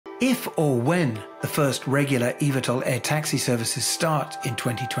If or when the first regular eVTOL air taxi services start in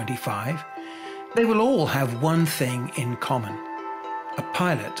 2025, they will all have one thing in common: a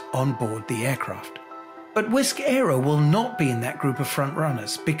pilot on board the aircraft. But Wisk Aero will not be in that group of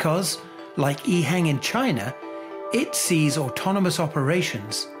frontrunners because, like EHang in China, it sees autonomous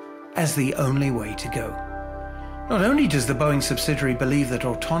operations as the only way to go. Not only does the Boeing subsidiary believe that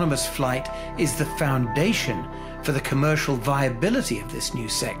autonomous flight is the foundation for the commercial viability of this new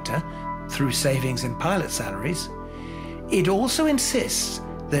sector through savings in pilot salaries, it also insists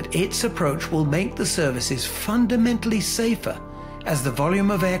that its approach will make the services fundamentally safer as the volume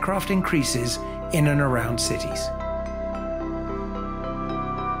of aircraft increases in and around cities.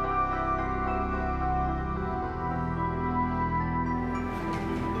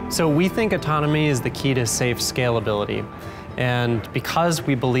 So we think autonomy is the key to safe scalability. And because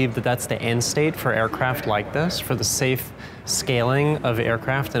we believe that that's the end state for aircraft like this, for the safe scaling of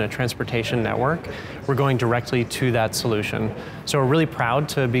aircraft in a transportation network, we're going directly to that solution. So we're really proud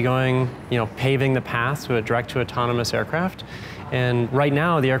to be going, paving the path to a direct to autonomous aircraft. And right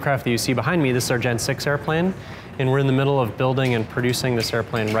now, the aircraft that you see behind me, this is our Gen 6 airplane. And we're in the middle of building and producing this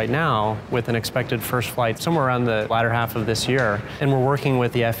airplane right now with an expected first flight somewhere around the latter half of this year. And we're working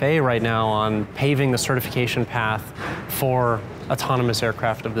with the FAA right now on paving the certification path for autonomous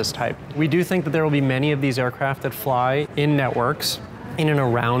aircraft of this type. We do think that there will be many of these aircraft that fly in networks in and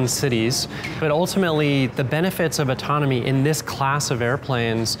around cities. But ultimately, the benefits of autonomy in this class of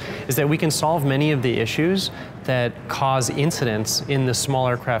airplanes is that we can solve many of the issues that cause incidents in the small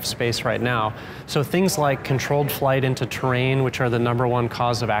aircraft space right now. So things like controlled flight into terrain, which are the #1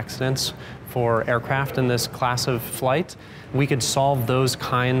 cause of accidents for aircraft in this class of flight, we could solve those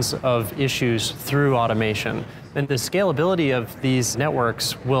kinds of issues through automation. And the scalability of these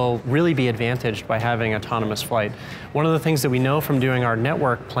networks will really be advantaged by having autonomous flight. One of the things that we know from doing our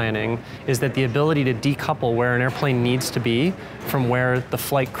network planning is that the ability to decouple where an airplane needs to be from where the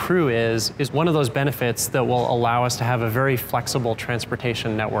flight crew is one of those benefits that will allow us to have a very flexible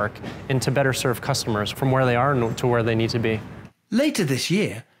transportation network and to better serve customers from where they are to where they need to be. Later this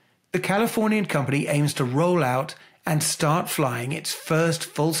year, the Californian company aims to roll out and start flying its first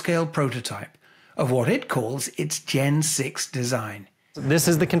full-scale prototype of what it calls its Gen 6 design. This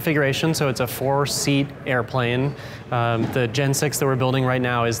is the configuration, so it's a 4-seat airplane. The Gen 6 that we're building right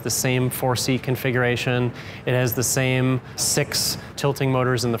now is the same 4-seat configuration. It has the same 6 tilting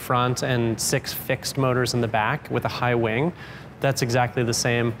motors in the front and 6 fixed motors in the back with a high wing. That's exactly the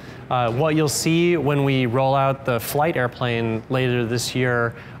same. What you'll see when we roll out the flight airplane later this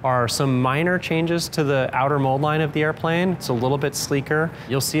year are some minor changes to the outer mold line of the airplane. It's a little bit sleeker.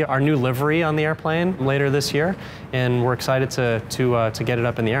 You'll see our new livery on the airplane later this year, and we're excited to get it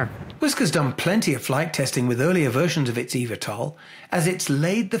up in the air. Wisk has done plenty of flight testing with earlier versions of its eVTOL, as it's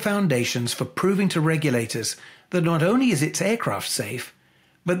laid the foundations for proving to regulators that not only is its aircraft safe,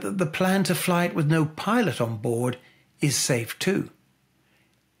 but that the plan to fly it with no pilot on board is safe too.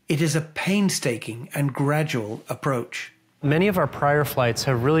 It is a painstaking and gradual approach. Many of our prior flights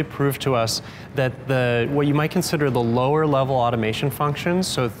have really proved to us that what you might consider the lower level automation functions,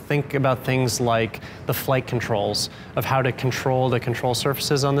 so think about things like the flight controls of how to control the control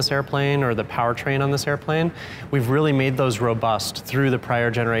surfaces on this airplane or the powertrain on this airplane, we've really made those robust through the prior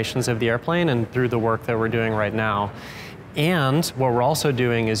generations of the airplane and through the work that we're doing right now. And what we're also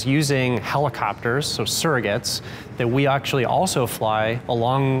doing is using helicopters, so surrogates, that we actually also fly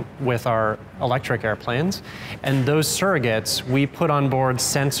along with our electric airplanes. And those surrogates, we put on board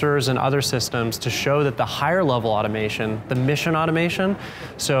sensors and other systems to show that the higher level automation, the mission automation,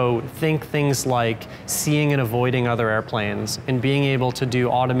 so think things like seeing and avoiding other airplanes and being able to do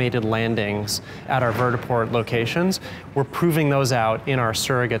automated landings at our vertiport locations, we're proving those out in our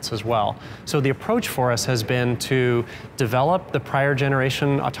surrogates as well. So the approach for us has been to develop the prior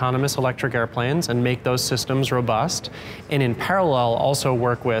generation autonomous electric airplanes and make those systems robust, and in parallel also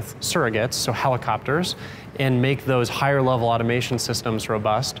work with surrogates, so helicopters, and make those higher level automation systems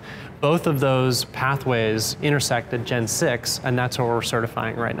robust. Both of those pathways intersect at Gen 6, and that's what we're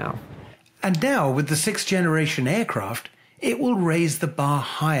certifying right now. And now, with the 6th generation aircraft, it will raise the bar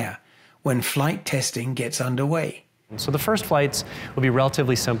higher when flight testing gets underway. So the first flights will be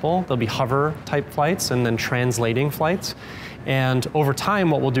relatively simple. They'll be hover type flights and then translating flights. And over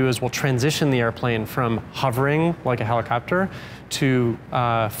time, what we'll do is we'll transition the airplane from hovering like a helicopter to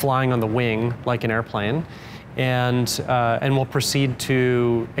flying on the wing like an airplane. And we'll proceed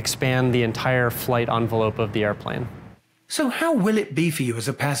to expand the entire flight envelope of the airplane. So how will it be for you as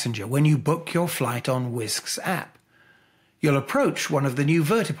a passenger when you book your flight on Wisk's app? You'll approach one of the new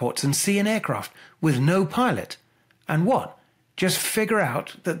vertiports and see an aircraft with no pilot. And what? just figure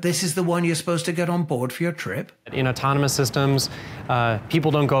out that this is the one you're supposed to get on board for your trip? In autonomous systems,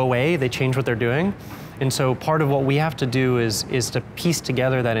 people don't go away, they change what they're doing. And so part of what we have to do is to piece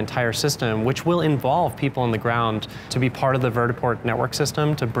together that entire system, which will involve people on the ground to be part of the vertiport network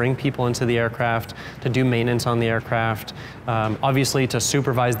system, to bring people into the aircraft, to do maintenance on the aircraft, obviously to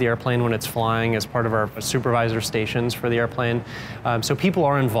supervise the airplane when it's flying as part of our supervisor stations for the airplane. So people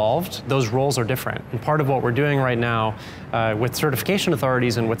are involved. Those roles are different. And part of what we're doing right now with certification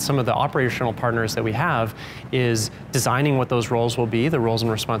authorities and with some of the operational partners that we have is designing what those roles will be, the roles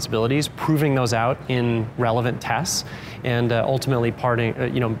and responsibilities, proving those out in relevant tests, and ultimately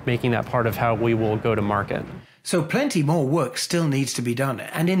making that part of how we will go to market. So plenty more work still needs to be done,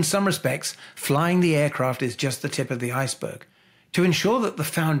 and in some respects, flying the aircraft is just the tip of the iceberg. To ensure that the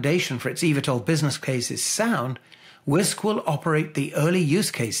foundation for its eVTOL business case is sound, Wisk will operate the early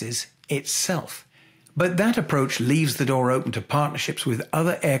use cases itself. But that approach leaves the door open to partnerships with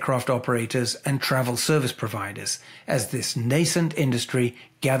other aircraft operators and travel service providers as this nascent industry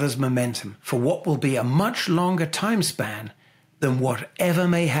gathers momentum for what will be a much longer time span than whatever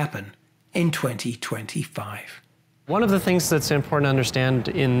may happen in 2025. One of the things that's important to understand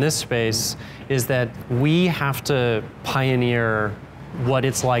in this space is that we have to pioneer what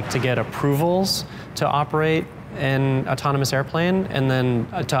it's like to get approvals to operate an autonomous airplane, and then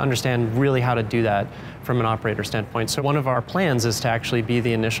to understand really how to do that from an operator standpoint. So one of our plans is to actually be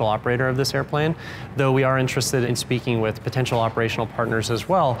the initial operator of this airplane, though we are interested in speaking with potential operational partners as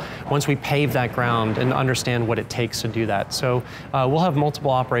well once we pave that ground and understand what it takes to do that. So we'll have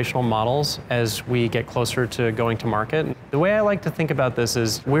multiple operational models as we get closer to going to market. The way I like to think about this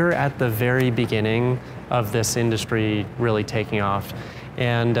is we're at the very beginning of this industry really taking off.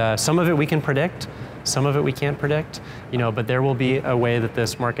 And some of it we can predict, some of it we can't predict, but there will be a way that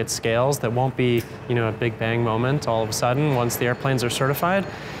this market scales that won't be, a big bang moment all of a sudden once the airplanes are certified.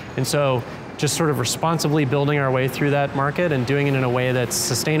 And so just sort of responsibly building our way through that market and doing it in a way that's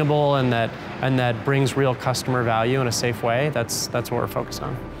sustainable and that brings real customer value in a safe way, that's what we're focused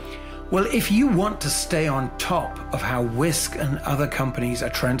on. Well, if you want to stay on top of how Wisk and other companies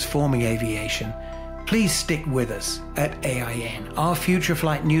are transforming aviation, please stick with us at AIN. Our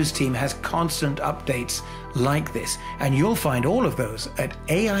FutureFlight news team has constant updates like this, and you'll find all of those at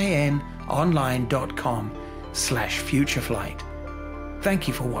ainonline.com/FutureFlight. Thank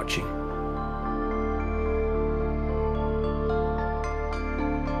you for watching.